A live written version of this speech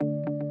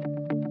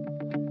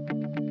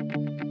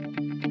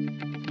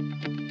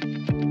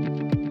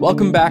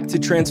Welcome back to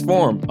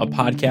Transform, a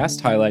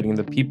podcast highlighting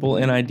the people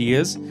and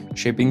ideas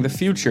shaping the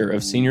future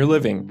of senior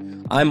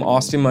living. I'm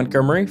Austin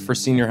Montgomery for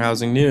Senior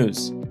Housing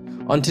News.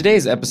 On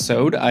today's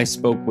episode, I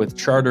spoke with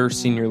Charter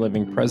Senior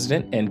Living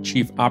President and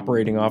Chief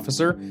Operating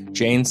Officer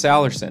Jayne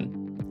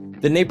Sallerson.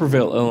 The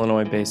Naperville,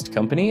 Illinois-based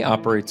company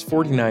operates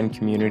 49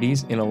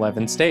 communities in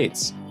 11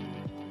 states.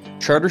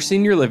 Charter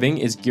Senior Living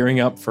is gearing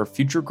up for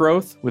future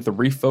growth with a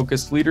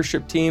refocused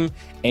leadership team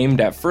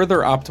aimed at further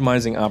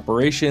optimizing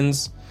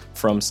operations,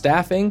 from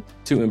staffing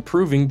to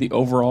improving the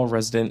overall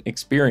resident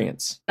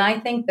experience. I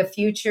think the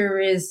future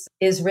is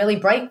really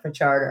bright for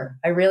Charter.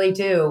 I really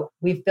do.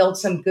 We've built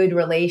some good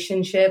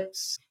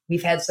relationships.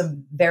 We've had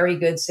some very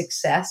good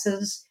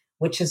successes,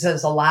 which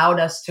has allowed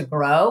us to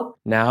grow.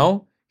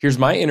 Now, here's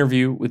my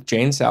interview with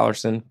Jayne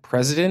Sallerson,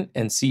 President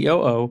and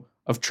COO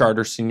of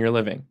Charter Senior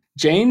Living.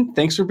 Jayne,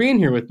 thanks for being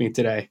here with me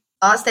today.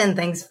 Austin,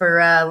 thanks for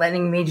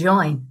letting me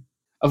join.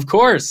 Of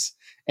course.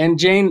 And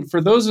Jayne,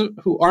 for those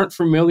who aren't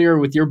familiar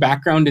with your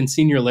background in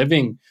senior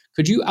living,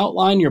 could you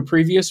outline your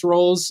previous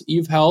roles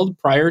you've held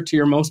prior to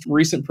your most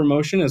recent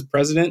promotion as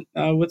president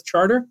with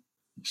Charter?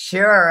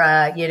 Sure.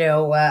 I've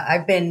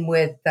been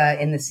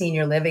in the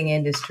senior living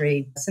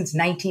industry since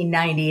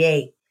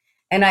 1998,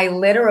 and I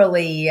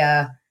literally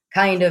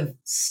kind of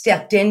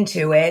stepped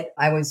into it.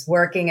 I was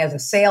working as a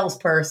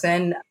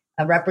salesperson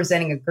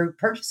representing a group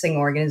purchasing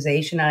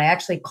organization. And I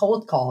actually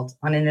cold called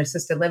on an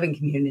assisted living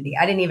community.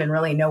 I didn't even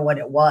really know what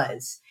it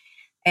was.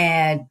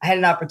 And I had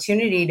an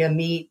opportunity to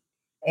meet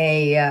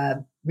a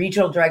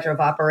regional director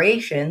of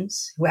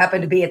operations who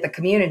happened to be at the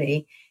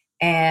community.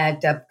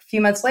 And a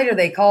few months later,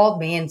 they called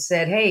me and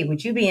said, "Hey,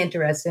 would you be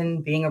interested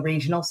in being a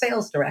regional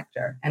sales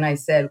director?" And I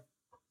said,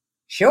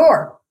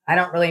 "Sure. I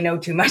don't really know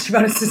too much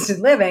about assisted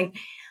living."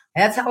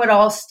 And that's how it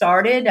all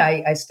started.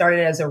 I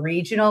started as a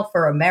regional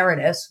for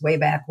Emeritus way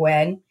back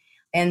when,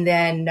 and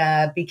then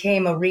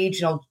became a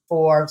regional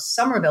for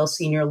Somerville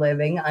Senior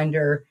Living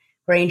under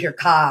Granger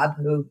Cobb,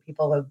 who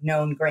people have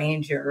known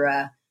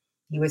Granger.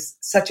 He was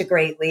such a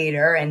great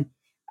leader. And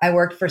I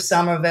worked for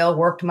Somerville,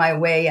 worked my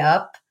way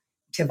up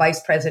to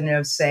vice president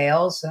of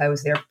sales. I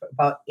was there for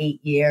about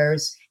 8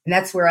 years. And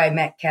that's where I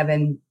met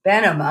Kevin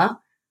Benema,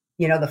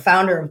 the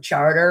founder of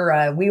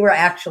Charter. We were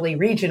actually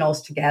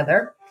regionals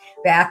together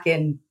back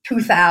in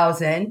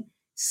 2000.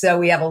 So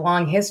we have a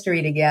long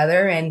history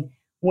together. And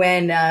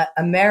when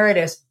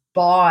Emeritus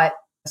bought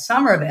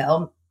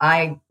Somerville,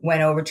 I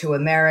went over to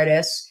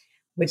Emeritus,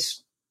 which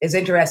is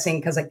interesting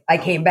because I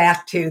came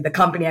back to the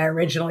company I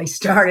originally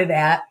started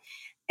at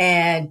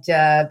and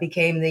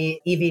became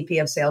the EVP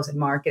of sales and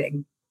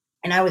marketing.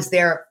 And I was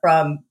there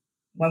from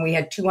when we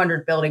had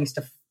 200 buildings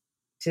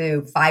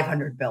to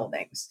 500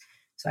 buildings.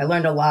 So I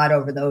learned a lot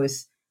over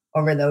those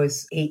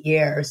 8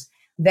 years.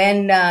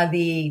 Then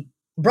the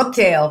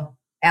Brookdale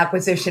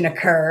acquisition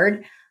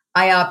occurred.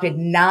 I opted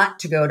not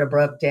to go to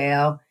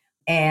Brookdale,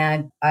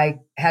 and I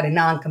had a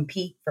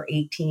non-compete for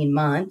 18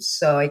 months,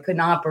 so I couldn't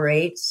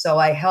operate. So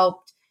I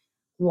helped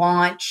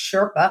launch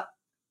Sherpa,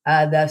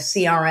 the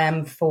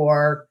CRM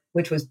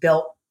which was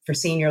built for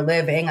senior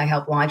living. I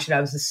helped launch it.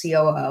 I was the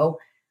COO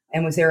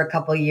and was there a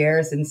couple of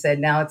years and said,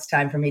 now it's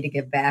time for me to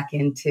get back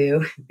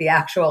into the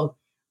actual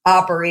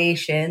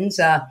operations.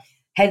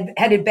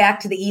 Headed back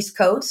to the East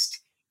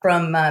Coast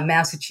from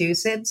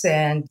Massachusetts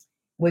and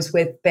was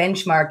with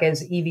Benchmark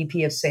as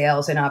EVP of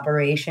sales and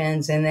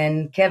operations. And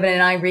then Kevin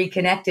and I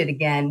reconnected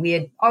again. We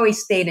had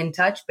always stayed in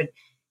touch, but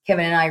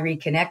Kevin and I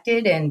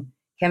reconnected, and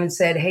Kevin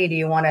said, "Hey, do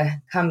you want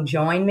to come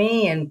join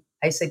me?" And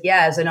I said,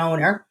 yeah, as an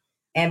owner,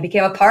 and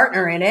became a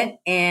partner in it.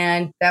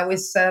 And that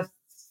was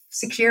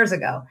 6 years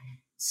ago.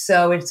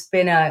 So it's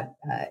been an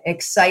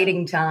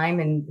exciting time,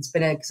 and it's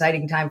been an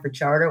exciting time for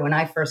Charter. When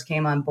I first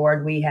came on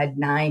board, we had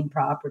 9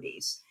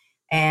 properties.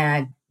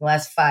 And the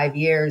last 5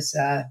 years,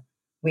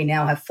 we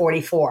now have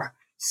 44.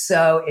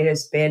 So it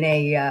has been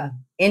a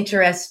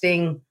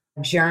interesting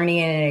journey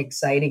and an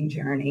exciting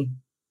journey.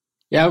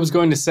 Yeah, I was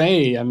going to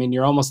say,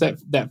 you're almost at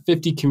that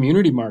 50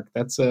 community mark.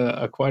 That's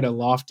quite a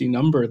lofty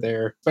number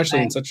there,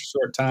 especially in such a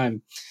short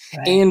time.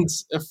 Right. And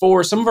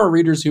for some of our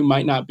readers who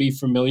might not be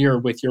familiar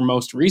with your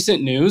most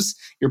recent news,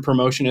 your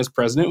promotion as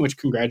president, which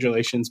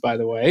congratulations, by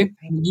the way,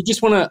 you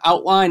just want to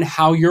outline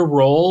how your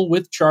role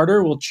with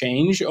Charter will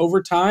change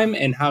over time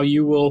and how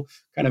you will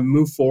kind of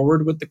move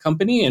forward with the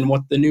company and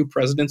what the new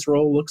president's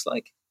role looks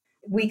like.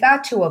 We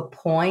got to a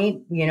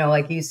point,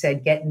 like you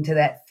said, getting to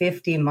that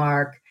 50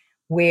 mark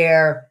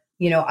where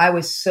I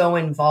was so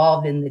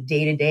involved in the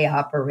day-to-day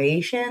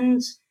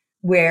operations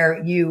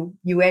where you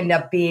end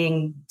up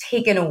being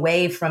taken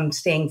away from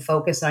staying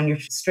focused on your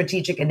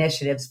strategic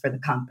initiatives for the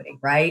company,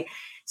 right?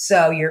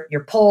 So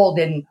you're pulled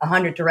in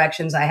 100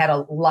 directions. I had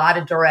a lot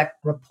of direct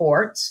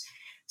reports.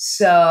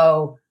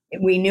 So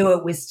we knew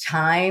it was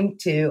time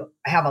to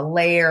have a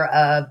layer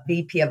of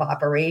VP of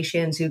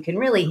operations who can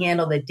really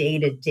handle the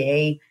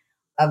day-to-day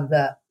of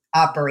the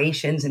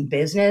operations and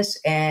business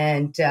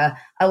and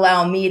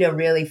allow me to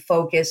really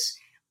focus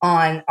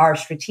on our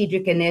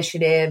strategic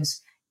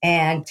initiatives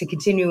and to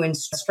continue and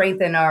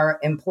strengthen our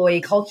employee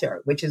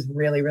culture, which is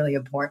really, really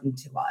important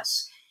to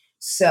us.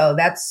 So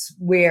that's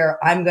where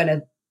I'm going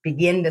to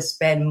begin to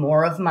spend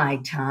more of my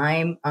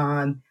time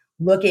on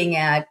looking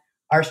at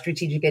our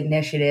strategic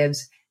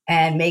initiatives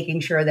and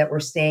making sure that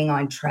we're staying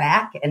on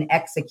track and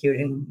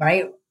executing,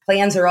 right?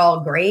 Plans are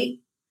all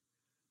great,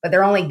 but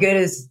they're only good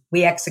as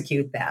we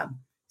execute them.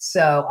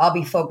 So I'll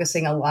be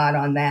focusing a lot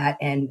on that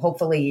and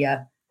hopefully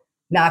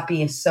not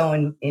be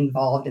so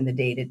involved in the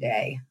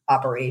day-to-day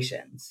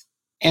operations.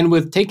 And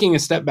with taking a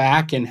step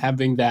back and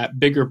having that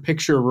bigger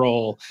picture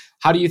role,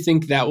 how do you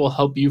think that will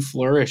help you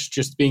flourish?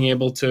 Just being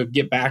able to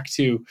get back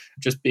to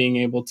just being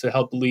able to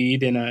help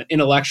lead in an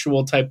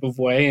intellectual type of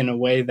way, in a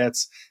way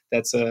that's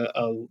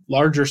a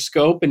larger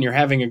scope, and you're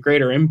having a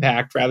greater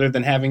impact rather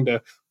than having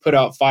to put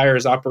out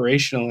fires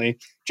operationally.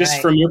 Just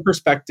Right. from your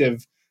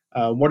perspective,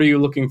 what are you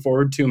looking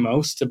forward to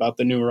most about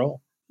the new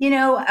role?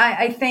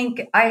 I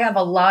think I have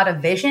a lot of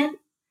vision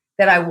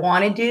that I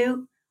want to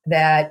do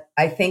that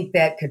I think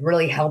that could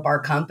really help our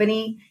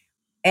company.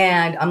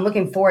 And I'm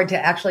looking forward to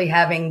actually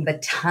having the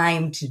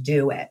time to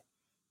do it.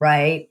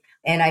 Right.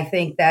 And I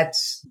think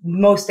that's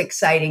most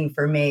exciting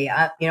for me.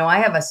 I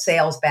have a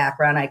sales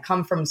background. I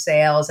come from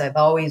sales. I've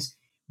always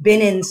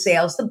been in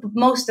sales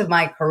most of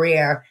my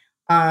career.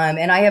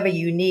 And I have a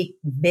unique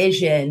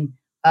vision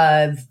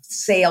of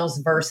sales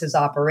versus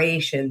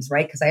operations,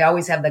 right? Because I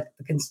always have the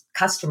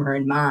customer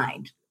in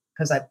mind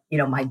because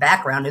my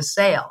background is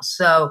sales.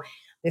 So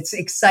it's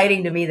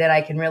exciting to me that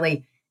I can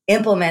really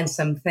implement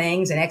some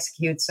things and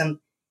execute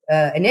some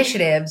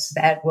initiatives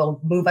that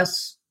will move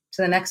us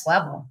to the next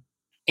level.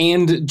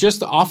 And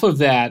just off of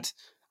that,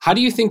 how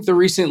do you think the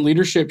recent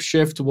leadership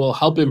shift will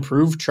help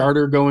improve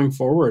Charter going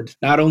forward?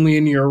 Not only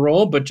in your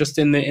role, but just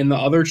in the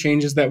other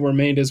changes that were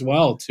made as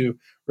well to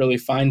really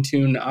fine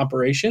tune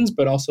operations,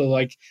 but also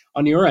like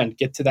on your end,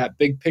 get to that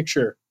big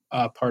picture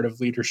part of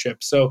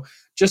leadership. So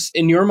just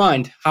in your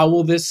mind, how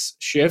will this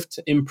shift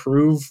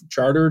improve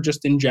Charter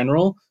just in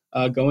general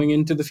going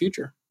into the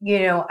future?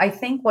 I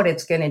think what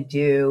it's going to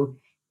do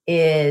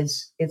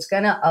is it's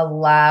going to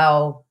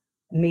allow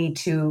me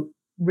to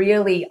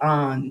really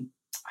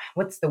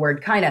what's the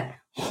word, kind of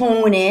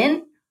hone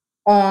in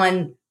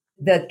on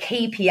the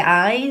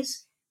KPIs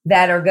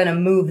that are going to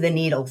move the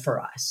needle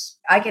for us.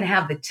 I can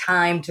have the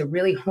time to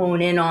really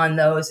hone in on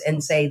those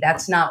and say,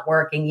 that's not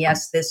working.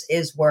 Yes, this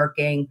is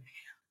working.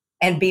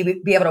 And be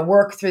able to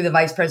work through the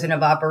vice president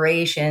of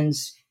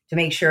operations to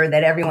make sure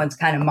that everyone's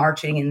kind of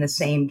marching in the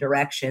same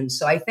direction.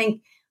 So I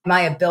think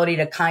my ability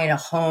to kind of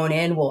hone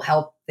in will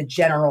help the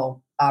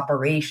general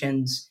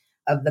operations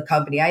of the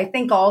company. I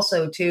think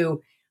also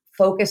too,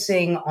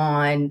 focusing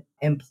on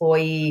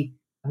employee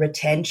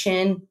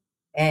retention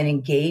and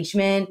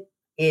engagement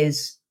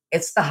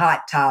it's the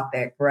hot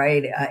topic,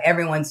 right?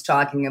 Everyone's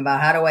talking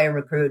about how do I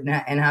recruit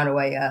and how do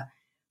I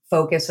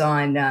focus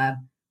on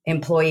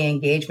employee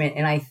engagement.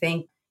 And I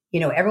think,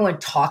 everyone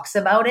talks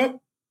about it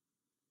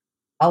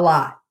a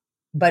lot,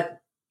 but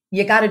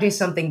you got to do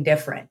something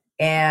different.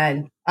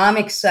 And I'm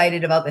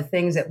excited about the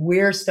things that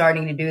we're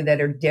starting to do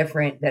that are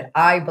different, that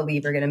I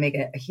believe are going to make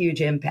a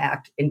huge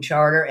impact in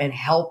Charter and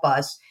help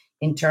us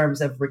in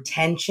terms of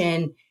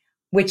retention,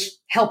 which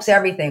helps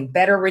everything.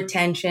 Better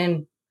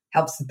retention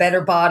helps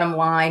better bottom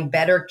line,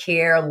 better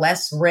care,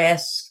 less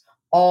risk,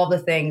 all the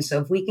things. So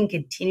if we can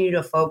continue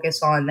to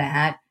focus on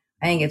that,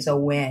 I think it's a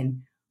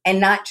win. And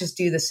not just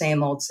do the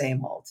same old,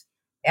 same old.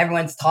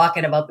 Everyone's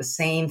talking about the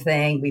same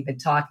thing we've been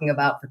talking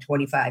about for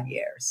 25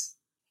 years.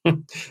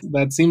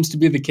 That seems to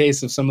be the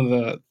case of some of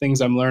the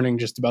things I'm learning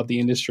just about the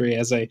industry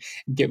as I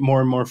get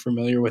more and more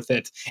familiar with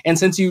it. And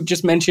since you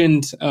just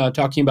mentioned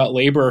talking about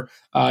labor,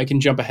 I can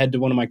jump ahead to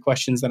one of my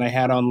questions that I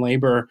had on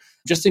labor.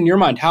 Just in your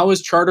mind, how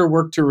has Charter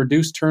worked to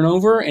reduce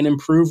turnover and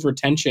improve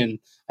retention?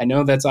 I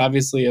know that's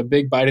obviously a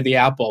big bite of the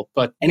apple,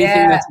 but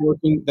anything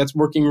that's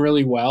working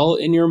really well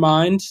in your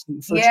mind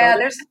for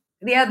Charter?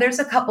 There's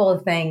a couple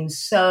of things.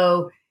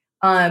 So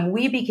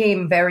we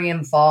became very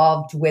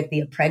involved with the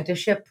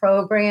apprenticeship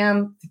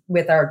program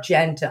with our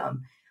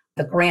Gentum,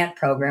 the grant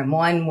program.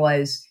 One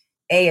was,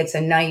 it's a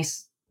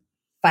nice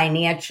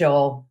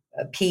financial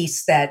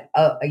piece that,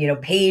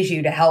 pays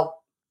you to help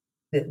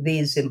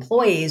these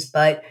employees.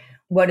 But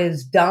what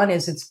is done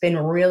is it's been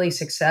really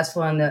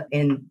successful in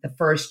the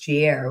first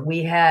year.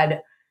 We have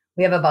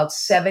about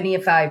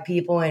 75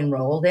 people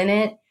enrolled in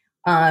it.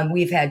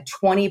 We've had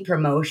 20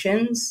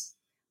 promotions.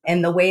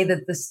 And the way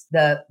that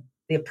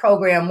the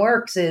program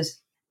works is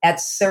at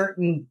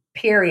certain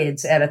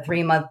periods, at a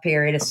 3-month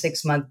period, a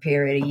 6-month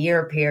period, a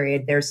year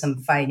period, there's some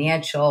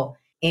financial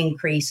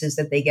increases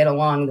that they get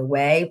along the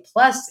way.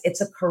 Plus,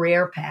 it's a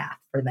career path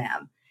for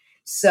them.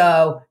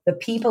 So the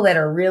people that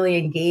are really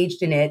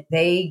engaged in it,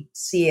 they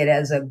see it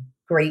as a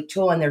great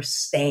tool and they're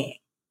staying.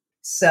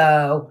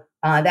 So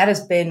that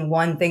has been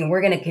one thing.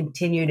 We're going to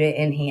continue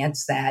to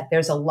enhance that.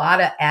 There's a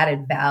lot of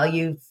added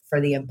value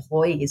for the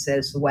employees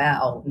as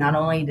well. Not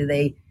only do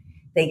they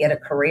get a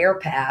career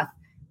path,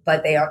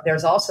 but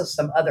there's also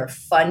some other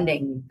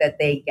funding that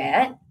they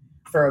get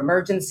for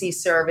emergency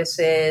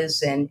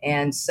services.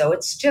 And so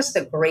it's just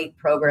a great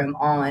program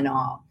all in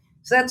all.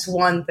 So that's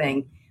one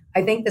thing.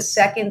 I think the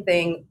second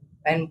thing,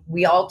 and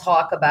we all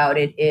talk about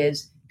it,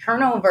 is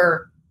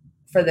turnover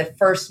for the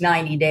first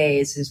 90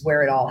 days is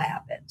where it all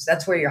happens.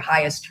 That's where your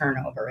highest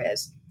turnover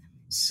is.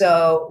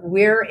 So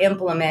we're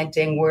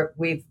implementing,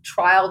 we've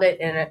trialed it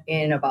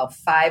in about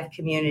 5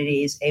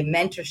 communities, a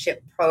mentorship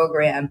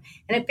program.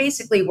 And it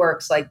basically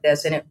works like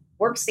this. And it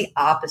works the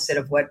opposite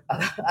of what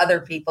other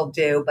people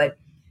do. But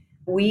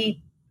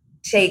we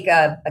take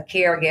a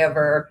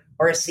caregiver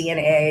or a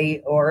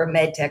CNA or a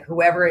med tech,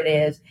 whoever it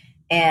is,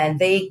 and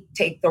they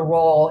take the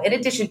role, in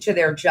addition to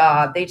their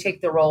job, they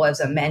take the role as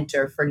a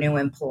mentor for new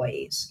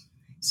employees.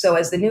 So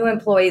as the new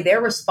employee,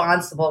 they're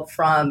responsible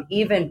from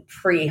even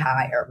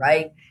pre-hire,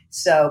 right?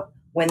 So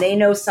when they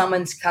know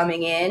someone's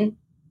coming in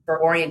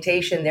for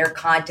orientation, they're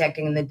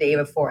contacting them the day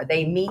before.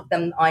 They meet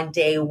them on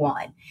day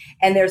 1.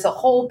 And there's a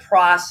whole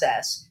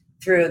process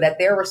through that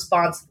they're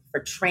responsible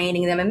for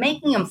training them and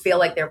making them feel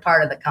like they're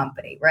part of the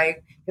company, right?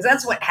 Because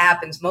that's what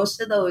happens.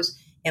 Most of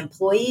those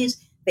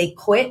employees, they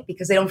quit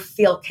because they don't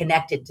feel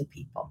connected to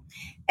people.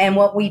 And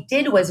what we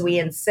did was we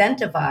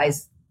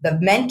incentivized the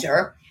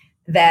mentor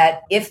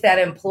that if that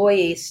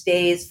employee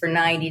stays for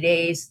 90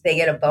 days, they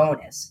get a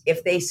bonus.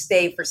 If they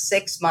stay for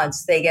 6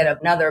 months, they get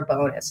another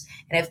bonus.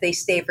 And if they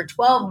stay for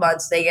 12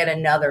 months, they get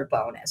another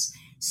bonus.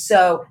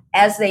 So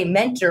as they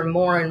mentor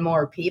more and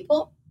more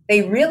people,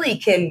 they really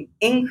can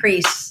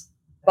increase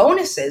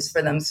bonuses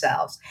for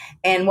themselves.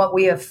 And what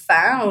we have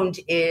found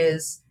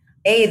is,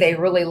 A, they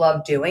really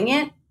love doing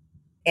it.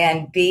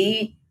 And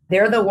B,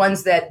 they're the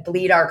ones that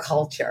bleed our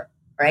culture,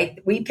 right?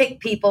 We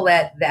pick people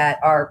that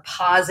are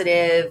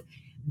positive.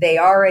 They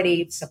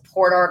already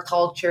support our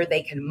culture.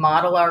 They can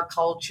model our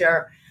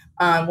culture.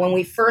 When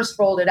we first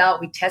rolled it out,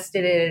 we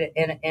tested it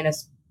in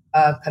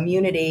a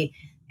community,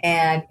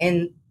 and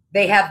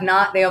they have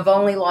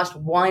only lost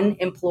 1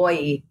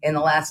 employee in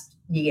the last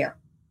year.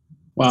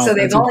 Wow, so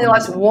they've only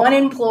lost 1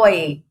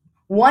 employee.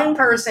 One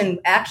person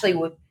actually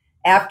would,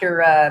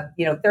 after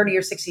 30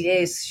 or 60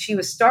 days, she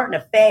was starting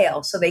to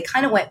fail. So they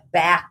kind of went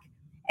back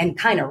and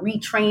kind of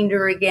retrained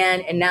her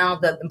again. And now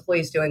the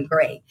employee's doing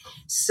great.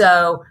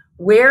 So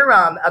we're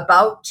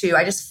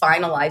I just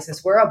finalized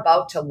this. We're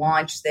about to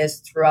launch this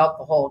throughout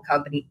the whole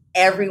company.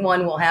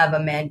 Everyone will have a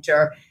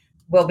mentor,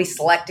 will be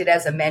selected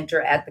as a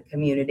mentor at the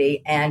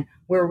community. And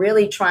we're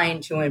really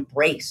trying to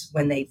embrace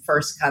when they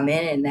first come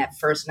in that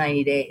first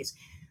 90 days.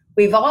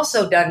 We've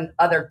also done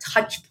other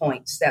touch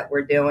points that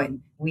we're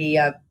doing. We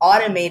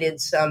automated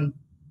some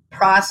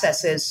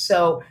processes.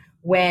 So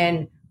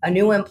when a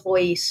new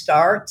employee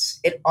starts,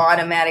 they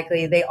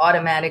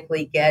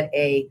automatically get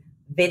a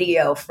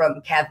video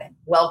from Kevin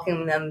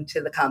welcoming them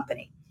to the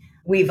company.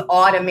 We've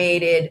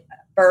automated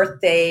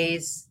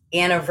birthdays,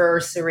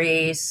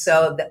 anniversaries,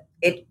 so that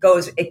it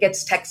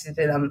gets texted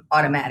to them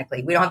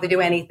automatically. We don't have to do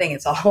anything.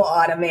 It's all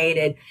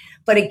automated.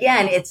 But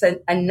again, it's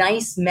a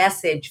nice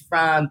message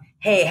from,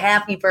 hey,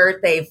 happy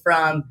birthday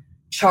from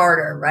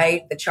Charter,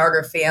 right? The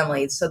Charter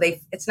family. So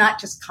it's not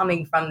just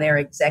coming from their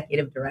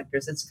executive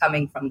directors, it's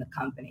coming from the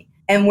company.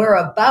 And we're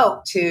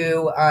about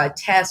to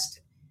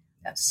test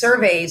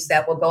surveys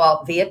that will go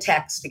out via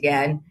text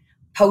again,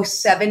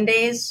 post 7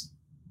 days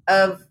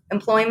of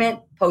employment,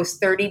 post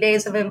 30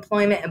 days of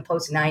employment, and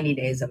post 90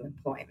 days of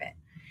employment.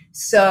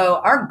 So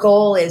our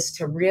goal is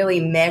to really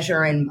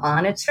measure and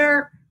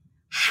monitor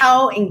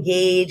how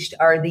engaged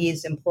are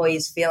these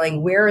employees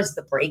feeling? Where is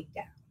the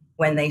breakdown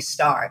when they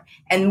start?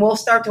 And we'll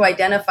start to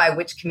identify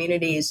which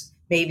communities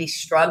may be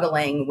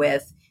struggling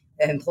with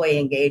employee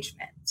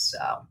engagement. So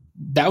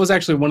that was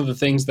actually one of the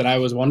things that I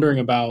was wondering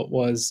about,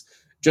 was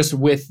just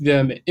with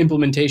the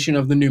implementation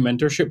of the new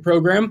mentorship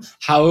program,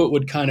 how it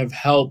would kind of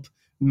help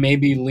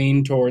maybe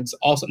lean towards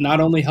also not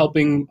only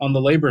helping on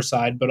the labor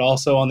side, but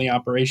also on the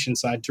operation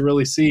side, to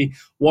really see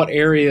what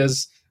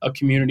areas a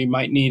community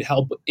might need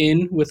help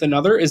in with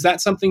another. Is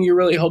that something you're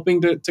really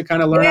hoping to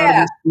kind of learn out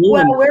of this school?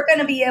 Well, we're going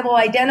to be able to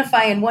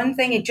identify. And one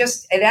thing, it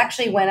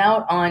actually went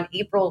out on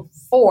April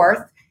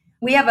 4th.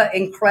 We have an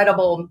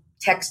incredible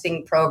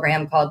texting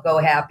program called Go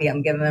Happy.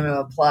 I'm giving them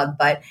a plug,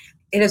 but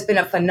it has been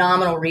a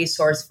phenomenal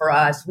resource for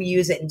us. We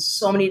use it in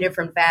so many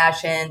different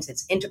fashions.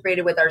 It's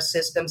integrated with our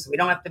system, so we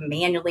don't have to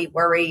manually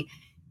worry,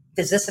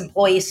 does this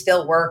employee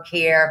still work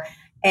here?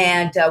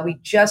 And we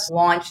just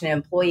launched an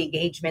employee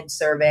engagement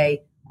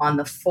survey on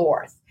the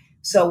 4th.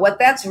 So what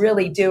that's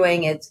really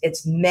doing,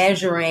 it's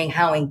measuring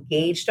how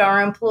engaged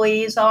our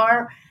employees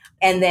are.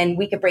 And then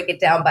we could break it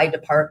down by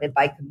department,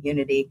 by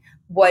community.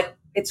 What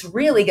it's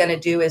really going to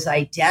do is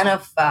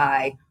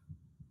identify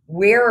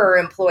where are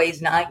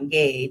employees not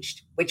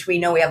engaged, which we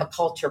know we have a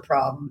culture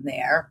problem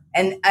there.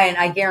 And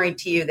I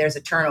guarantee you there's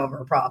a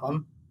turnover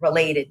problem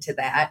related to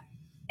that.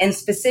 And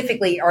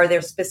specifically, are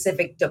there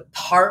specific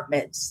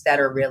departments that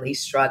are really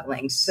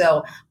struggling?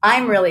 So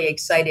I'm really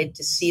excited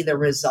to see the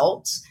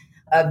results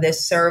of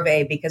this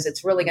survey, because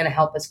it's really going to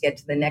help us get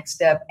to the next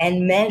step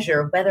and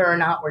measure whether or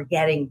not we're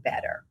getting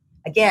better.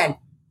 Again,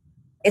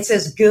 it's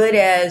as good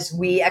as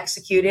we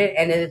execute it,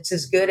 and it's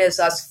as good as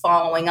us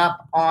following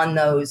up on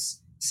those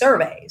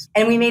surveys.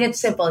 And we made it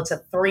simple. It's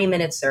a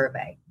 3-minute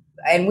survey.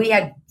 And we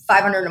had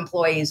 500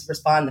 employees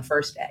respond the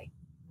first day.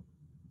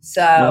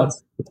 So well,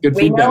 that's good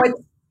we feedback.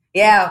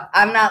 Yeah,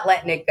 I'm not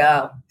letting it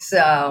go.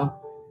 So,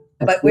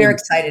 That's but we're good.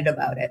 excited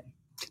about it.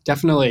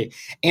 Definitely.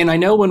 And I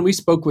know when we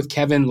spoke with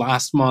Kevin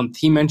last month,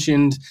 he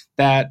mentioned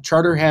that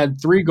Charter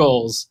had 3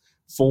 goals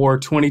for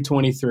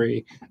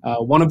 2023.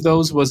 One of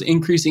those was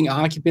increasing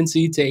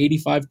occupancy to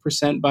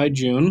 85% by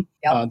June.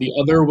 Yep. The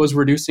other was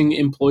reducing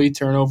employee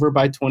turnover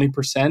by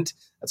 20%.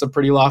 That's a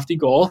pretty lofty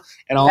goal.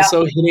 And Yep.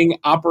 also hitting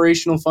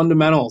operational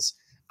fundamentals.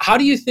 How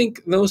do you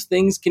think those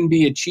things can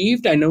be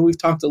achieved? I know we've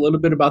talked a little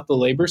bit about the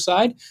labor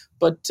side,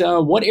 but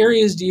what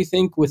areas do you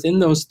think within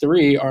those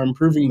three are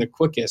improving the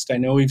quickest? I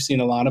know we've seen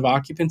a lot of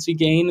occupancy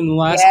gain in the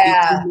last 18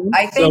 Yeah, months.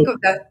 I think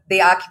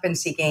the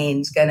occupancy gain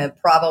is going to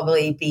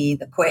probably be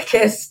the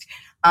quickest.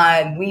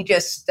 We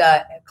just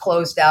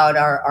closed out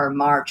our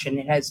March, and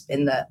it has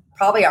been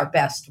probably our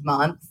best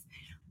month.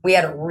 We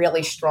had a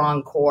really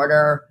strong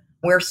quarter.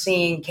 We're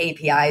seeing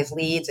KPIs,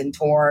 leads, and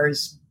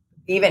tours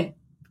even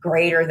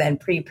greater than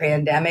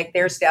pre-pandemic.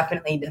 There's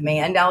definitely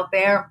demand out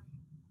there.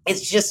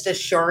 It's just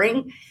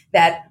assuring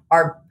that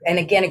and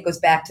again, it goes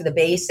back to the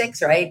basics,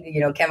 right?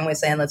 Kevin was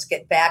saying, let's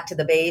get back to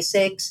the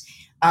basics.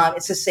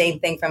 It's the same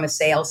thing from a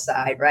sales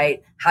side,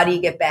 right? How do you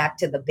get back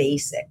to the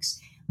basics?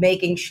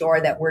 Making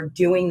sure that we're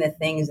doing the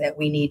things that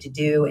we need to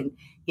do. And,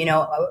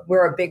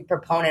 we're a big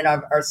proponent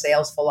of our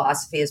sales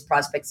philosophy is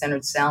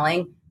prospect-centered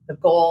selling. The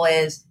goal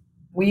is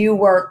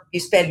you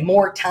spend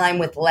more time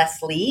with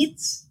less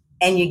leads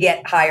and you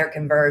get higher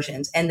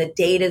conversions. And the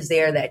data's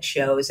there that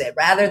shows it.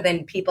 Rather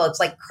than people, it's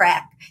like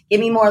crack.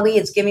 Give me more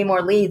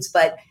leads.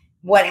 But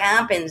what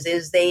happens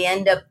is they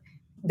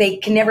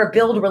can never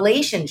build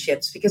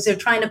relationships because they're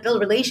trying to build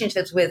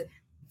relationships with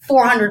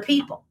 400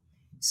 people.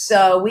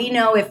 So we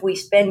know if we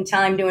spend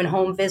time doing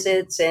home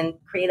visits and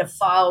creative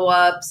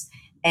follow-ups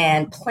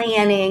and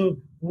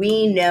planning,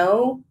 we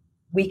know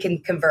we can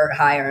convert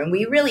higher. And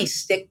we really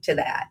stick to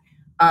that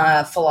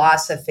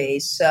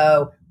philosophy.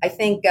 So I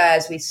think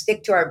as we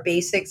stick to our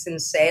basics in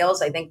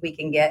sales, I think we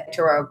can get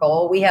to our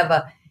goal. We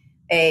have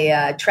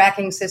a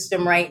tracking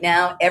system right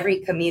now. Every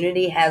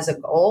community has a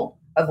goal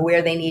of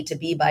where they need to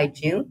be by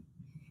June.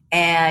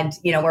 And,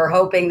 we're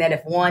hoping that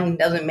if one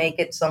doesn't make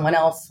it, someone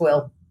else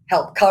will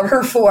help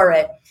cover for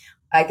it.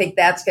 I think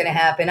that's going to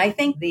happen. I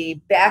think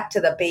the back to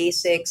the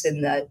basics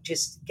and the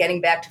just getting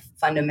back to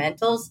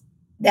fundamentals,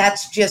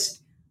 that's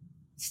just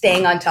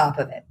staying on top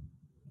of it.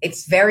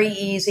 It's very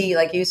easy.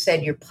 Like you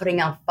said, you're putting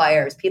out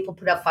fires. People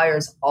put out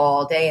fires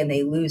all day and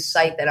they lose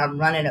sight that I'm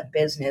running a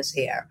business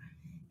here.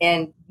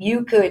 And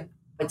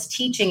it's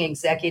teaching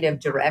executive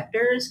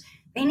directors,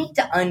 they need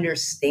to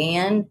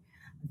understand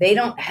they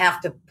don't have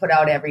to put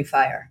out every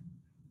fire.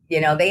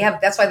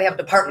 That's why they have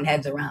department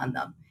heads around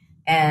them.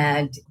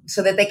 And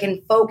so that they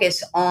can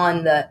focus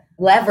on the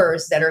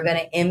levers that are going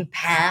to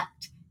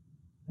impact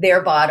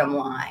their bottom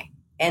line.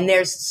 And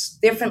there's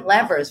different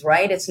levers,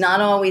 right? It's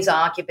not always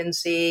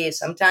occupancy.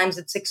 Sometimes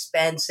it's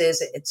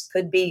expenses. It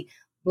could be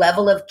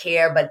level of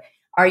care. But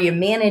are you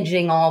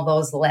managing all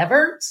those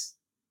levers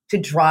to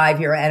drive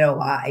your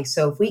NOI?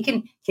 So if we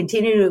can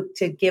continue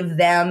to give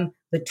them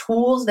the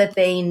tools that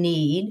they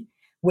need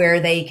where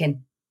they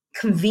can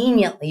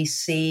conveniently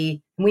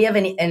see, we have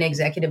an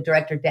executive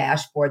director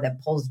dashboard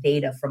that pulls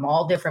data from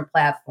all different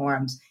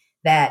platforms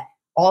that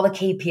all the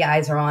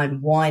KPIs are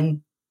on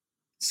one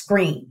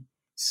screen.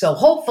 So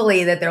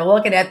hopefully that they're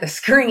looking at the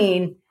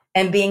screen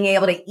and being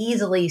able to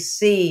easily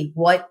see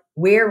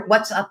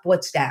what's up,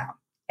 what's down.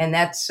 And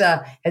that's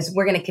as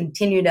we're going to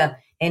continue to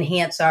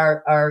enhance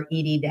our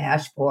ED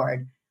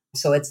dashboard.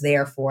 So it's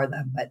there for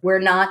them, but we're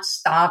not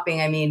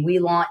stopping. I mean, we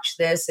launched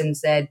this and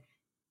said,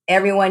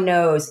 everyone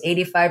knows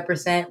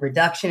 85%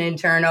 reduction in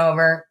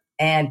turnover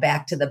and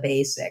back to the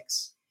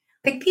basics.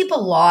 I think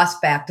people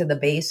lost back to the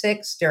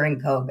basics during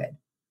COVID.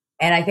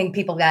 And I think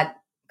people got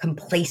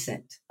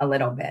complacent a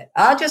little bit.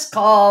 I'll just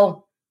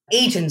call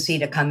agency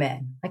to come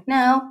in. Like,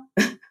 no,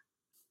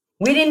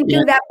 we didn't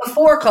do that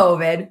before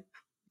COVID.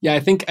 Yeah, I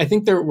think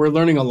we're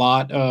learning a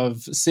lot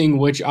of seeing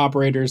which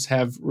operators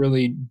have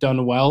really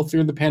done well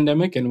through the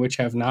pandemic and which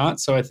have not.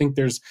 So I think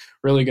there's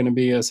really going to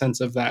be a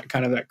sense of that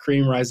kind of that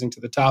cream rising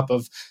to the top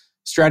of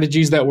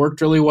strategies that worked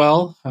really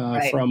well,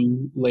 Right.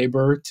 From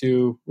labor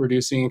to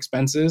reducing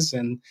expenses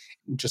and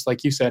just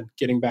like you said,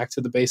 getting back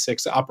to the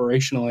basics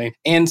operationally.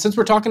 And since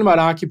we're talking about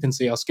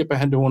occupancy, I'll skip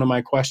ahead to one of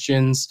my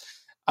questions.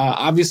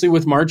 Obviously,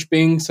 with March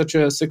being such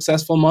a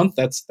successful month,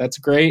 that's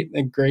great,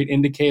 a great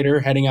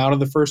indicator heading out of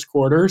the first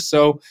quarter.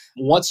 So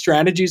what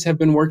strategies have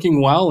been working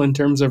well in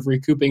terms of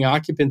recouping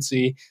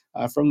occupancy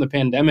from the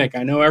pandemic?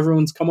 I know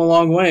everyone's come a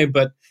long way,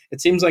 but it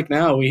seems like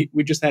now we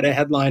just had a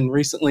headline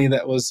recently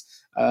that was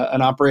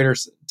an operator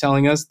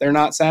telling us they're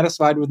not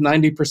satisfied with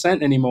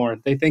 90% anymore.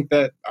 They think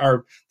that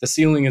the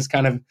ceiling is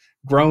kind of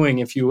growing,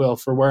 if you will,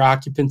 for where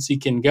occupancy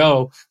can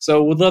go.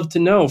 So would love to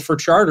know for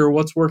Charter,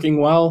 what's working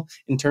well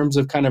in terms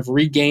of kind of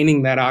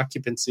regaining that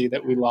occupancy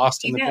that we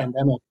lost in the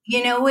pandemic.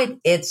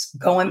 It's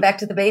going back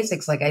to the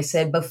basics. Like I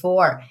said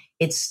before,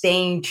 it's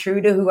staying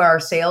true to who our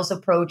sales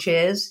approach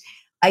is.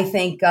 I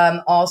think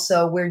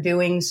also we're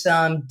doing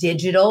some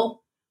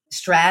digital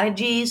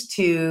strategies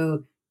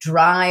to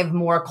drive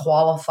more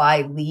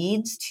qualified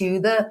leads to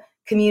the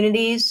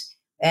communities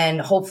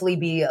and hopefully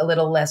be a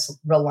little less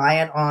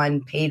reliant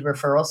on paid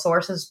referral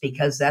sources,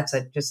 because that's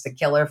just a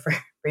killer for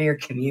your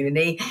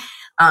community,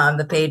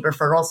 the paid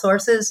referral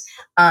sources.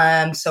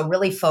 So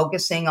really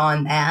focusing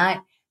on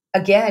that.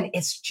 Again,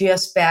 it's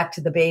just back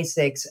to the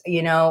basics.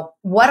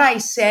 What I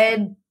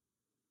said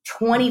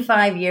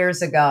 25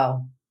 years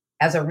ago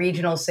as a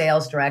regional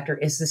sales director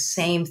is the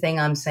same thing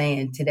I'm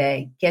saying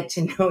today. Get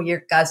to know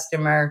your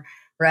customer,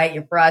 right?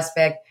 Your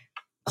prospect,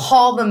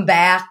 call them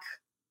back.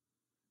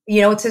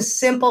 It's as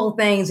simple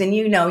things. And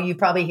you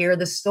probably hear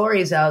the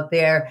stories out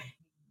there.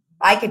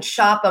 I could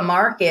shop a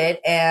market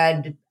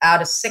and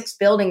out of 6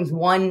 buildings,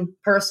 one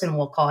person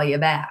will call you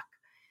back.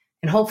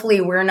 And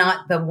hopefully we're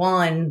the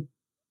one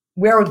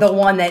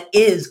that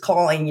is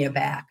calling you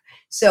back.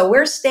 So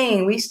we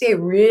stay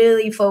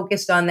really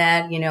focused on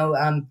that.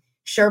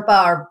 Sherpa,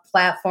 our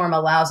platform,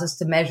 allows us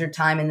to measure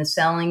time in the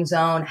selling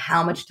zone.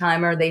 How much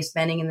time are they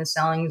spending in the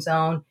selling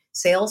zone?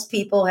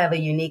 Salespeople have a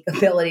unique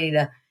ability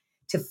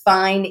to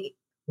find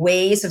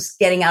ways of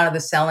getting out of the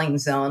selling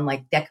zone,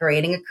 like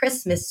decorating a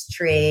Christmas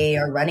tree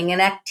or running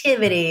an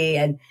activity.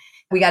 And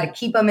we got to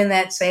keep them in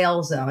that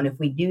sales zone. If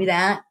we do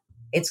that,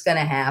 it's going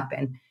to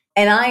happen.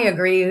 And I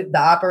agree, the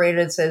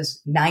operator that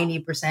says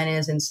 90%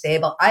 isn't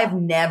stable, I've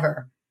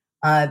never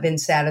been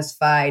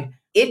satisfied.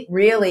 It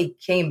really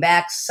came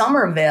back.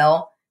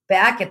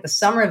 Back at the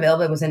Somerville,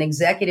 there was an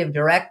executive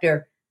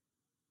director.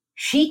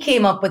 She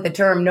came up with the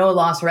term no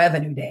lost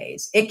revenue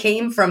days. It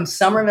came from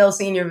Somerville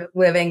Senior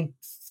Living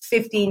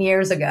 15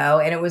 years ago.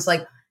 And it was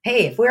like,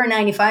 hey, if we're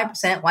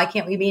 95%, why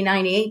can't we be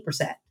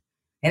 98%?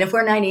 And if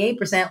we're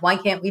 98%, why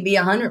can't we be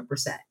 100%?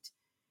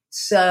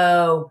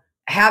 So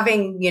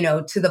having,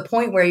 to the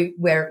point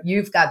where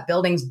you've got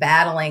buildings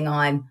battling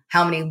on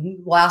how many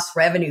lost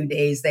revenue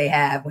days they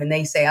have, when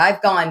they say,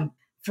 I've gone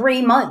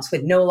 3 months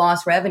with no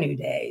lost revenue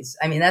days.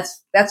 I mean,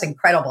 that's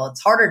incredible.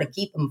 It's harder to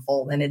keep them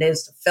full than it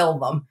is to fill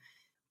them.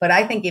 But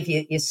I think if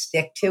you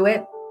stick to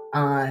it,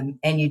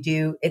 and you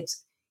do,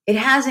 it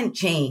hasn't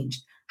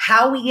changed.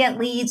 How we get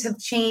leads have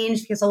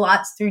changed because a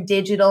lot's through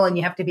digital and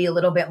you have to be a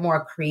little bit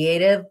more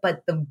creative,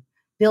 but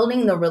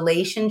building the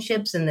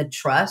relationships and the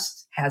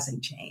trust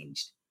hasn't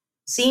changed.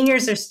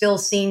 Seniors are still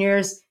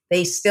seniors.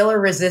 They still are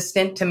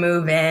resistant to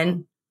move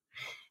in.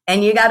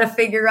 And you got to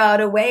figure out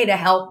a way to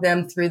help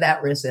them through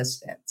that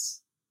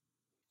resistance.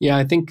 Yeah,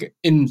 I think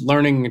in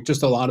learning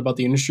just a lot about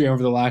the industry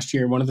over the last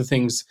year, one of the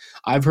things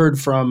I've heard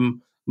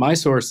from my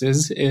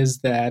sources is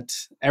that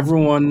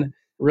everyone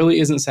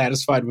really isn't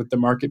satisfied with the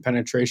market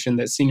penetration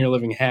that senior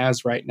living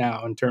has right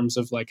now, in terms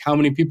of like how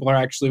many people are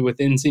actually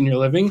within senior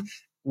living,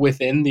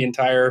 within the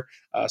entire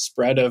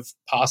spread of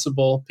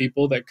possible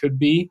people that could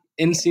be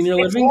in senior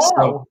living.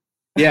 So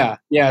yeah,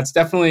 it's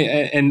definitely,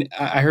 and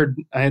I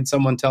had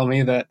someone tell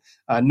me that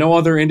no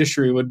other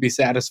industry would be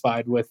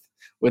satisfied with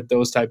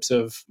those types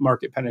of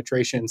market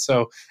penetration.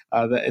 So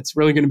that it's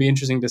really going to be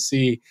interesting to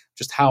see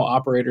just how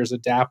operators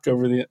adapt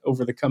over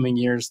the coming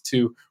years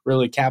to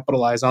really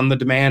capitalize on the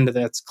demand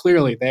that's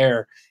clearly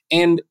there.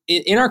 And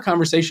in our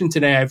conversation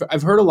today,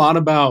 I've heard a lot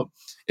about,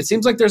 it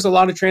seems like there's a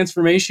lot of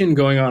transformation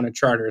going on at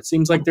Charter. It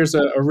seems like there's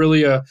a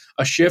really a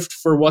shift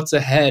for what's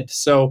ahead.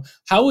 So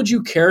how would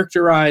you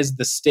characterize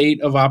the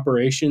state of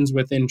operations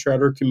within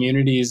Charter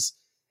communities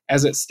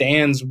as it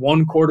stands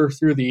 1 quarter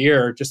through the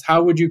year? Just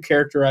how would you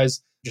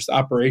characterize just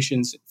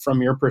operations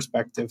from your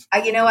perspective?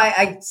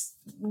 I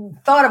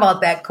thought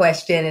about that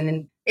question.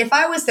 And if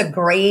I was to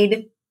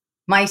grade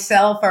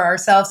myself or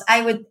ourselves,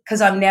 I would,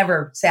 because I'm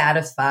never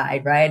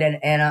satisfied, right?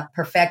 And a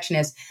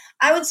perfectionist,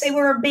 I would say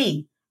we're a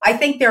B. I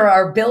think there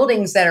are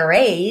buildings that are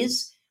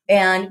A's.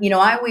 And,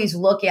 I always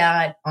look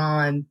at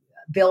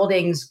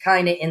buildings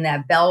kind of in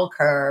that bell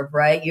curve,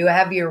 right? You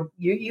have your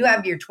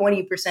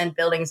 20%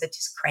 buildings that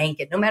just crank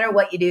it. No matter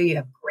what you do, you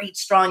have great,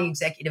 strong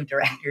executive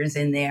directors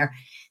in there.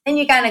 Then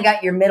you kind of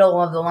got your middle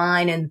of the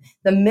line, and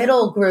the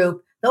middle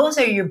group, those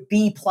are your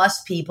B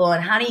plus people.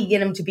 And how do you get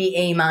them to be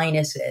A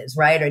minuses,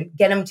 right? Or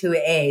get them to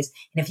A's.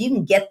 And if you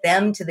can get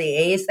them to the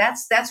A's,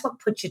 that's what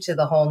puts you to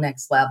the whole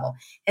next level.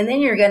 And then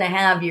you're going to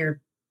have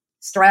your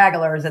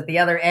stragglers at the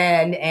other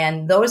end.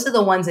 And those are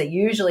the ones that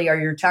usually are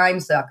your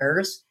time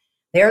suckers.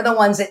 They're the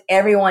ones that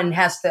everyone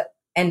has to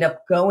end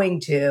up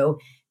going to.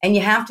 And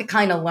you have to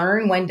kind of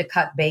learn when to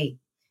cut bait.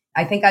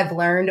 I think I've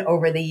learned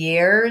over the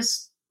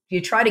years, you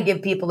try to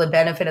give people the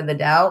benefit of the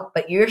doubt,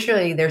 but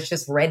usually there's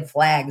just red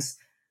flags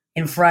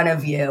in front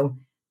of you.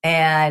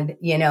 And,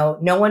 no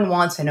one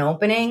wants an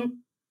opening,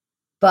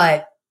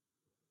 but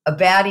a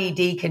bad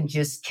ED can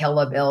just kill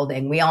a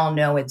building. We all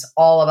know it's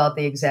all about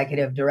the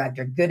executive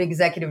director. Good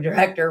executive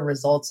director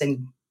results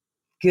in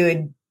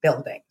good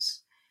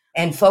buildings.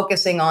 And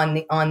focusing on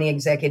the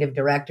executive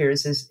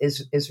directors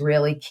is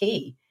really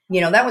key.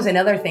 That was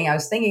another thing I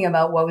was thinking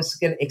about, what was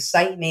going to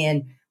excite me.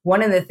 And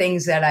one of the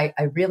things that I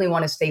really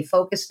want to stay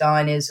focused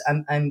on is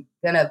I'm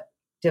going to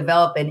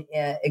develop an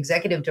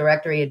executive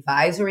directory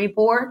advisory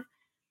board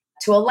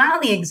to allow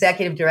the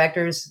executive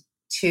directors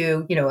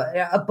to,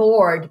 a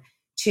board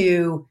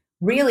to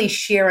really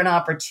share an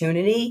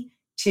opportunity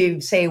to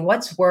say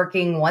what's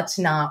working, what's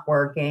not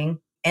working,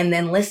 and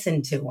then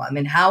listen to them,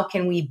 and how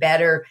can we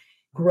better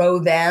grow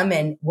them,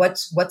 and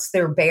what's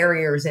their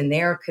barriers in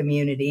their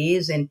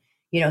communities. And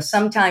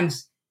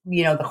sometimes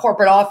the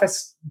corporate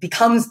office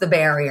becomes the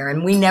barrier,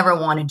 and we never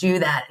want to do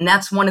that. And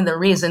that's one of the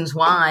reasons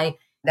why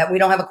that we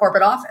don't have a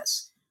corporate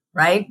office,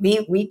 right?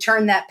 We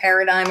turned that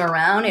paradigm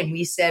around, and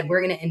we said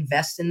we're going to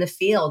invest in the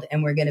field,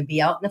 and we're going to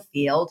be out in the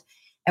field,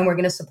 and we're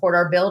going to support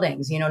our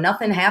buildings.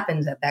 Nothing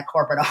happens at that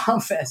corporate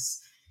office.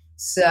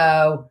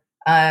 So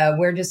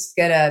we're just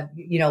going to,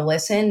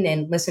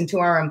 listen to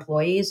our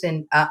employees.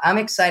 And I'm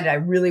excited. I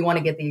really want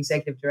to get the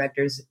executive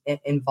directors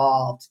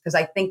involved, because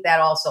I think that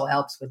also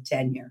helps with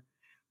tenure,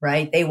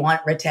 right? They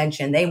want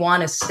retention. They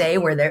want to stay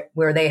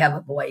where they have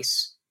a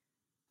voice.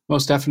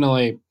 Most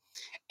definitely.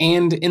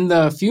 And in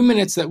the few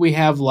minutes that we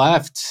have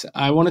left,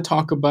 I want to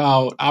talk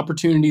about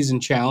opportunities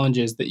and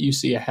challenges that you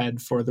see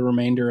ahead for the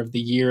remainder of the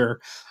year.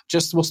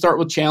 We'll start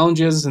with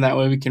challenges, and that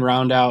way we can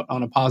round out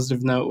on a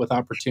positive note with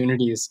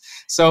opportunities.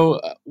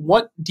 So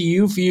what do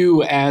you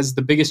view as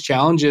the biggest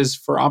challenges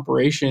for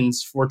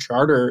operations for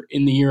Charter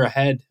in the year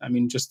ahead? I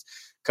mean, just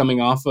coming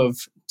off of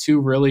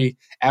two really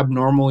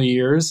abnormal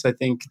years, I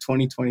think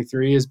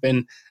 2023 has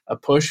been a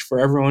push for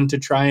everyone to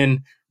try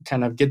and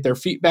kind of get their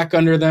feet back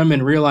under them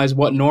and realize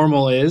what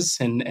normal is,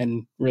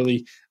 and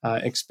really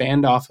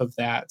expand off of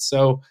that.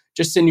 So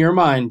just in your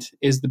mind,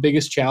 is the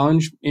biggest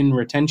challenge in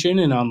retention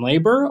and on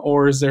labor,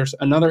 or is there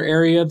another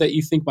area that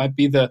you think might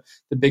be the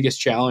biggest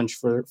challenge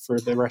for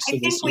the rest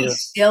of this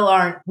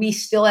year? We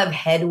still have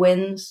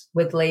headwinds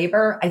with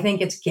labor. I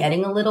think it's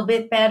getting a little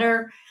bit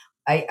better.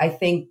 I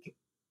think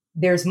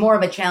there's more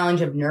of a challenge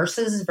of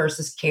nurses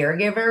versus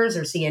caregivers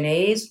or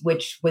CNAs,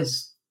 which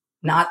was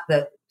not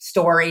the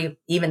story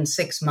even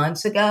 6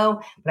 months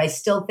ago. But I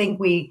still think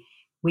we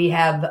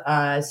have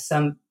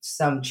some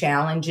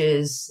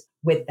challenges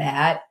with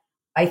that.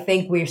 I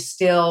think we're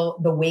still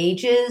the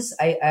wages.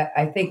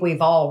 I think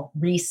we've all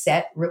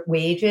reset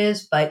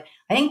wages, but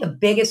I think the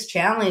biggest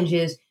challenge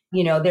is,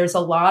 there's a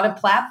lot of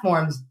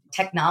platforms,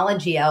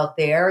 technology out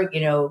there,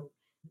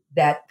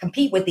 that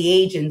compete with the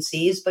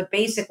agencies, but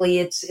basically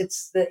it's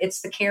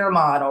the care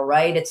model,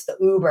 right? It's the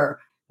Uber,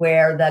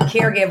 where the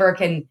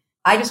caregiver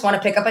I just want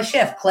to pick up a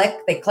shift.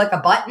 They click a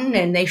button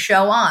and they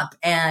show up.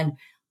 And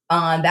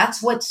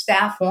that's what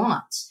staff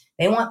wants.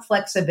 They want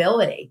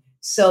flexibility.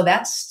 So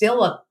that's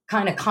still a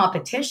kind of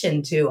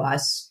competition to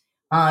us.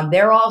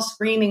 They're all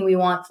screaming, we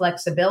want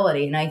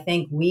flexibility. And I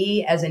think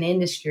we as an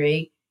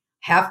industry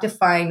have to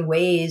find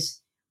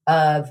ways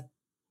of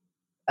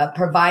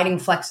providing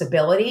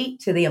flexibility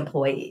to the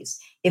employees.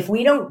 If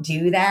we don't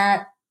do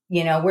that,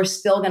 we're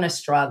still going to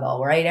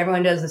struggle, right?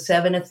 Everyone does the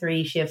 7 to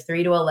 3 shift,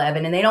 3 to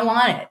 11, and they don't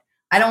want it.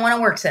 I don't want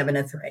to work 7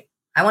 to 3.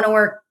 I want to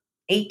work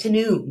 8 to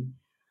noon.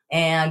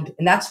 And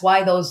that's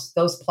why those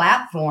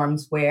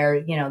platforms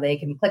where, they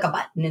can click a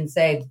button and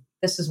say,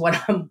 this is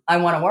what I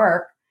want to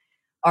work,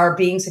 are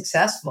being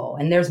successful.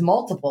 And there's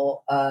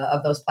multiple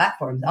of those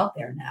platforms out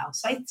there now.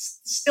 So I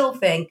still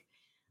think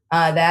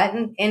that,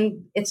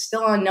 and it's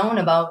still unknown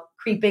about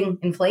creeping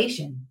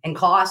inflation and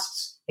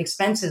costs,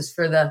 expenses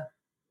for the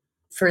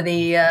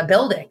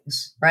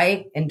buildings,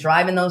 right? And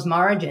driving those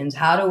margins.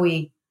 How do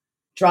we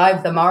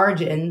drive the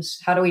margins?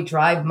 How do we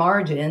drive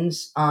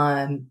margins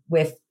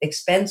with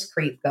expense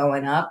creep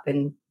going up?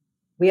 And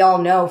we all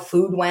know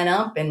food went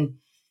up, and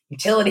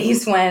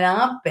utilities went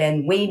up,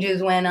 and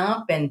wages went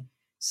up. And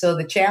so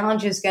the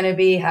challenge is going to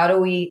be, how do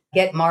we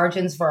get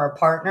margins for our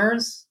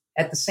partners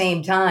at the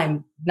same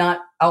time, not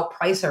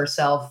outprice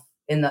ourselves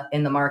in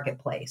the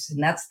marketplace?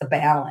 And that's the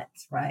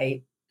balance,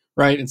 right?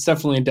 Right. It's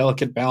definitely a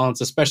delicate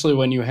balance, especially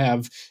when you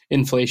have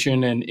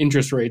inflation and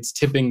interest rates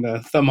tipping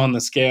the thumb on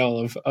the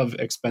scale of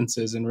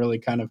expenses and really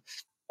kind of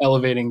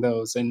elevating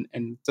those. And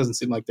it doesn't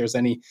seem like there's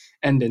any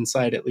end in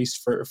sight, at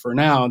least for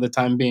now, the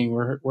time being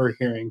we're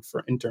hearing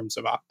in terms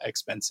of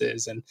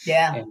expenses and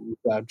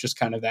just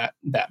kind of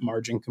that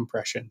margin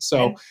compression.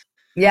 So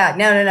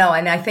no.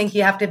 And I think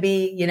you have to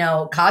be,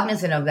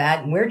 cognizant of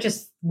that. And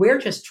we're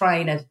just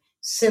trying to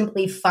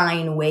simply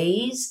find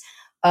ways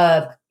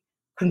of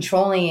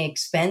controlling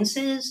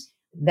expenses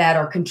that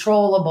are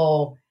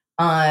controllable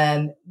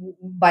by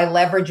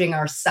leveraging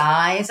our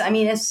size. I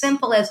mean, as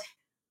simple as,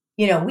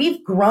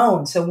 we've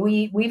grown. So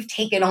we've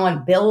taken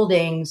on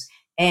buildings,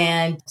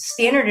 and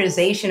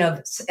standardization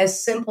of,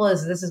 as simple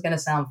as, this is going to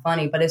sound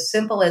funny, but as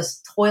simple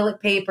as toilet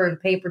paper and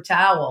paper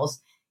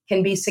towels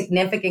can be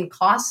significant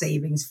cost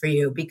savings for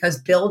you, because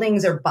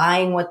buildings are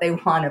buying what they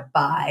want to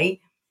buy.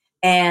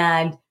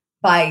 And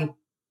by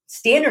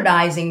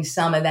standardizing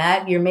some of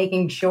that, you're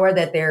making sure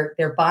that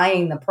they're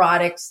buying the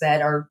products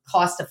that are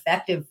cost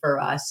effective for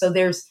us. So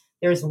there's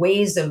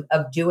ways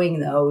of doing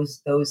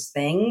those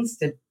things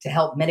to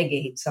help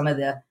mitigate some of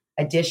the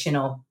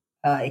additional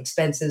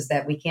expenses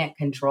that we can't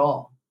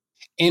control.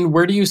 And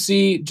where do you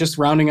see, just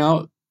rounding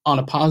out on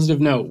a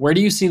positive note, where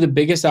do you see the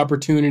biggest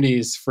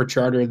opportunities for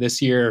Charter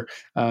this year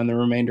and the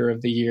remainder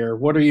of the year?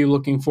 What are you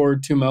looking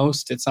forward to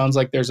most? It sounds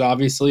like there's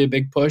obviously a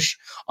big push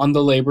on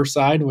the labor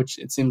side, which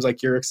it seems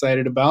like you're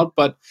excited about.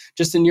 But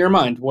just in your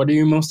mind, what are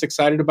you most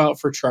excited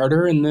about for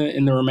Charter in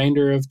the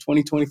remainder of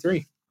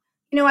 2023?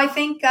 I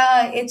think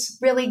it's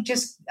really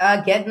just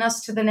getting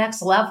us to the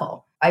next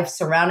level. I've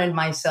surrounded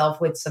myself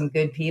with some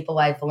good people.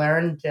 I've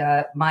learned,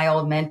 my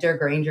old mentor,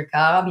 Granger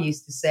Cobb,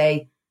 used to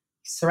say,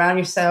 surround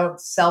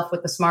yourself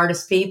with the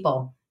smartest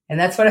people. And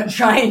that's what I'm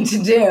trying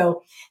to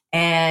do.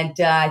 And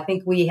I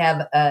think we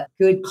have a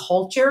good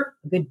culture,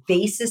 a good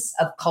basis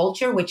of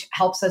culture, which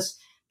helps us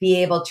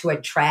be able to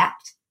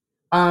attract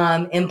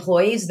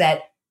employees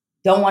that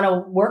don't want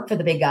to work for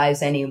the big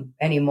guys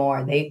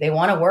anymore. They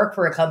want to work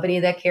for a company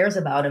that cares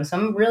about them. So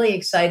I'm really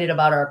excited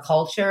about our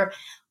culture.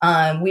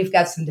 We've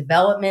got some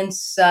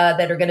developments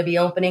that are going to be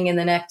opening in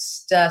the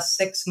next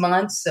 6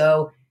 months.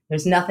 So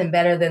there's nothing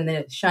better than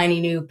the shiny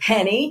new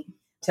penny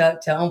to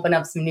open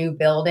up some new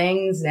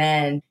buildings.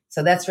 And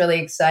so that's really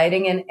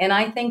exciting. And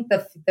I think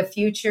the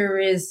future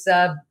is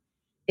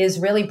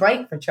really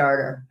bright for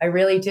Charter. I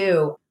really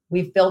do.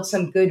 We've built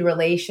some good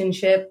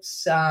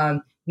relationships.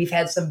 We've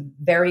had some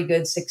very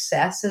good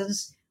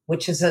successes,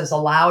 which has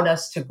allowed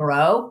us to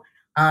grow,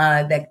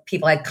 that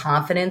people had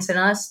confidence in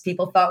us.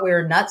 People thought we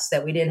were nuts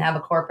that we didn't have a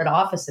corporate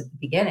office at the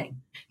beginning.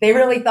 They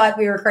really thought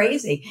we were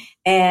crazy.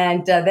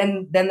 And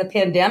then the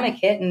pandemic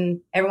hit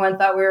and everyone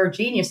thought we were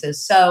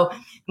geniuses. So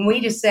we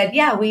just said,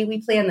 yeah,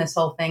 we planned this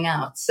whole thing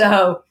out.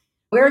 So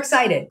we're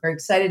excited. We're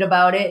excited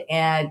about it.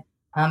 And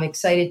I'm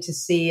excited to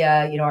see,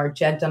 our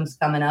Gentums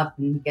coming up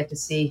and get to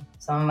see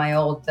some of my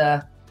old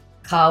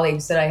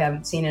colleagues that I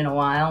haven't seen in a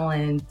while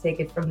and take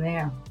it from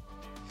there.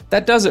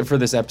 That does it for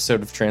this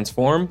episode of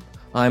Transform.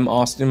 I'm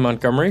Austin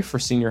Montgomery for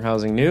Senior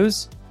Housing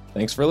News.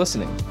 Thanks for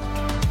listening.